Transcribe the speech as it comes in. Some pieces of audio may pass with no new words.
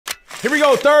Here we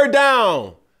go, third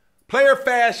down. Player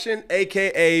fashion,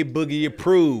 a.k.a. Boogie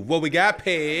approved. What we got,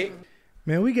 Peg?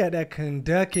 Man, we got that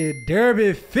Kentucky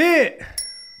Derby fit.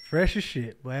 Fresh as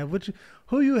shit, boy.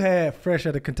 Who you had fresh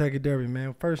at the Kentucky Derby,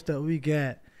 man? First up, we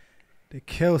got the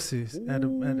Kelseys at the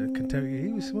Kentucky. He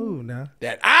was smooth now.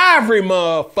 That Ivory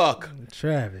motherfucker.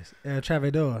 Travis.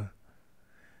 Travidor.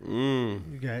 You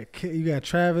got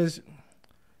Travis.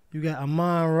 You got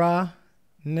Amon Ra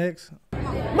next.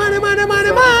 Money.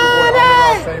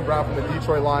 St. Brown from the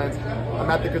Detroit Lions. I'm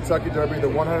at the Kentucky Derby, the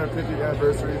 150th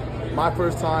anniversary. My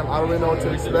first time. I don't really know what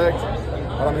to expect,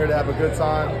 but I'm here to have a good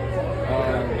time.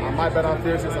 I might bet on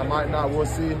Fierceness, I might not. We'll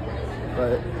see.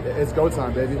 But it's go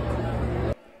time, baby.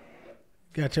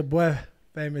 Got your boy,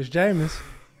 famous Jameis.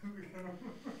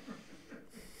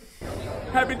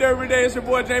 Happy Derby Day. It's your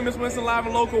boy Jameis Winston, live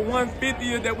and local.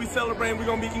 150th that we celebrate. We're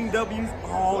going to be eating W's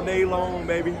all day long,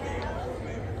 baby.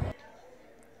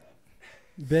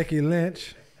 Becky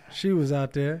Lynch, she was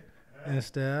out there in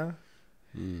style.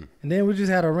 And then we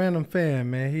just had a random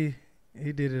fan, man.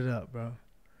 He did it up, bro.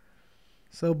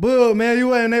 So, Bug, man, you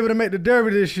wasn't able to make the Derby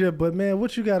this year, but, man,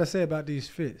 what you got to say about these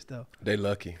fits, though? They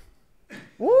lucky.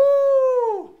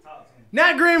 Woo!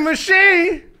 Not Green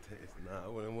Machine. Nah, I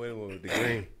wouldn't with the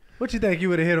green. What you think you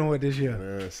would have hit him with this year? You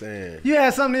know what I'm saying? You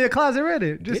had something in your closet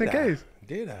ready, just in case.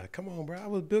 Did I? Come on, bro. I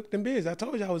was booked in biz. I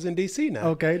told you I was in D.C. now.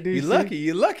 Okay, D.C.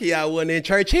 You lucky I wasn't in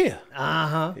church here.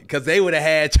 Uh-huh. Because they would have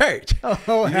had church.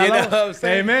 Oh, you know what I'm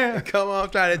saying? Amen. Come on, I'm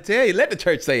trying to tell you. Let the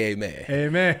church say amen.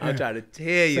 Amen. I'm trying to tell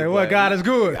you. Say what? God is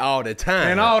good. All the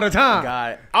time. And all the time.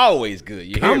 God always good.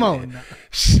 You Come hear on. me?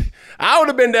 I would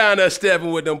have been down there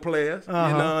stepping with them players. You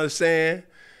know what I'm saying?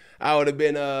 I would have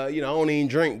been, I don't even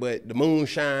drink, but the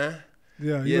moonshine.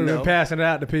 Yeah, you would have been passing it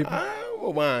out to people. I'm a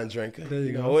wine drinker. There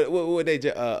you go. What they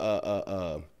just,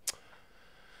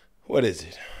 what is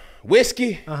it?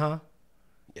 Whiskey? Uh-huh.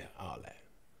 Yeah, all that.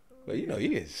 But, you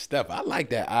get stuff. I like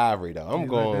that Ivory, though. I'm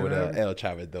going with El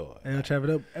Travidor. El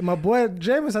Travidor. And my boy,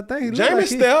 Jameis, I think he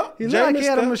Jameis looked like he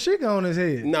had a mashika on his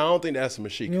head. No, I don't think that's a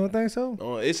mashika. You don't think so?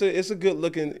 It's a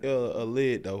good-looking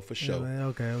lid, though, for sure. Yeah,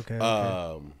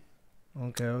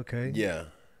 okay. Yeah.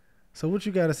 So what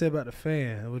you got to say about the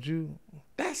fan?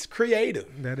 That's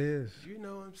creative. That is. You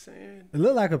know what I'm saying? It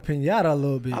looked like a piñata a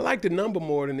little bit. I like the number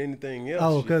more than anything else.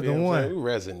 Oh, because the one. You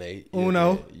resonate.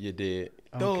 Uno. You did.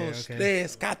 Okay.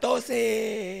 Tres, catorce.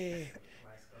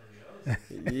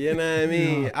 You know what I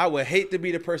mean? I would hate to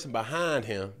be the person behind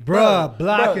him. Bruh,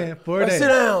 blocking for that. Sit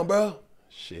down, bro.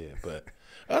 Shit, but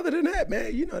other than that,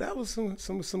 man, that was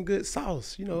some good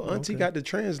sauce. Auntie got the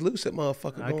translucent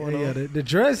motherfucker going on. Yeah, the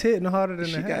dress hitting harder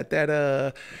than the hat. She got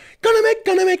that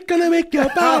gonna make your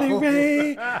body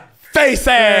rain. Face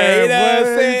ass, you know what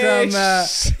I'm saying?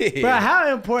 Shit. Bro,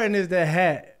 how important is that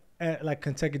hat at like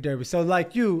Kentucky Derby? So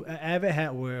like you, an avid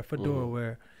hat wearer, fedora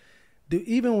wearer,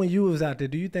 even when you was out there,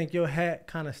 do you think your hat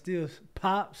kind of still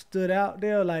stood out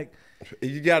there? Like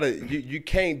you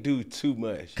can't do too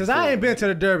much. Cause I ain't been to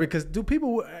the Derby. Cause do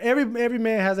people every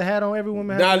man has a hat on, every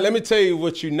woman has a hat on? Let me tell you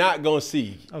what you're not gonna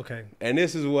see. Okay. And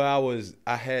this is where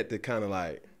I had to kind of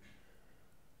like,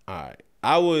 all right,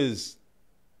 I was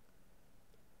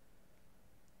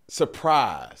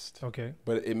surprised. Okay.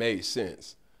 But it made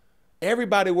sense.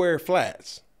 Everybody wear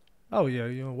flats. Oh yeah,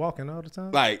 you're walking all the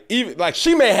time. Like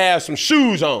she may have some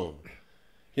shoes on.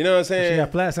 You know what I'm saying? She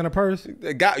got flats in her purse?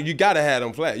 You got to have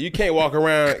them flat. You can't walk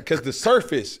around because the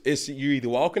surface, you either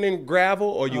walking in gravel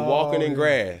or you walking in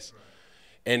grass.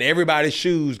 And everybody's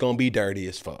shoes going to be dirty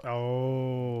as fuck.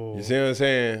 Oh. You see what I'm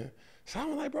saying? So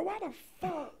I'm like, bro, why the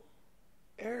fuck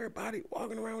everybody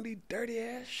walking around with these dirty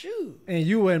ass shoes? And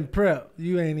you wasn't prep.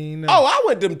 You ain't even know. Oh, I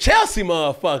went them Chelsea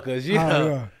motherfuckers, you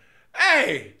know. Yeah.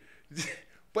 Hey,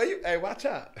 but watch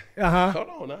out. Hold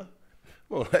on now.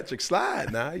 I'm gonna let you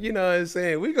slide now. You know what I'm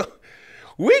saying? We gonna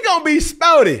be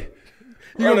spouty.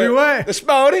 You gonna be what? The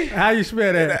spouty. How you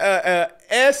spell that?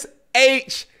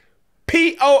 SHPOODIE.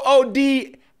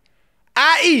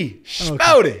 Spouty.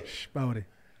 Spouty.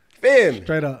 Feel me?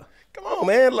 Straight up. Come on,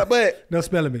 man. But no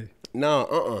spelling bee.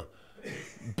 No,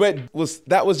 But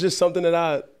that was just something that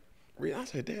I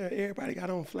said, damn, everybody got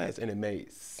on flats, and it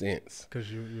made sense.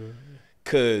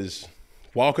 Cause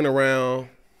walking around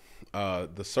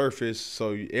the surface,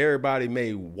 so everybody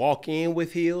may walk in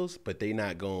with heels, but they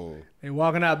not going. They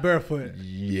walking out barefoot.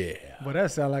 Yeah. Well, that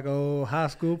sound like an old high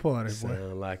school party, boy.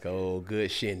 Sound like an old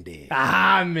good shindig.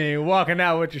 I mean, walking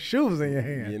out with your shoes in your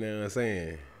hand. You know what I'm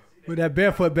saying? With that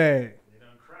barefoot bag.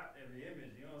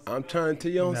 I'm trying to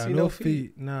you don't see no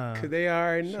feet. Nah. Cause they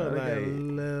already know. They got a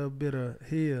little bit of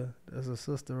heel. That's a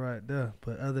sister right there.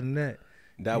 But other than that.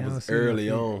 That was early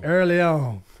on. Early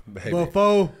on. Baby.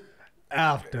 Before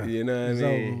after. You know what I it's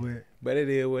mean? over with. But it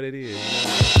is what it is.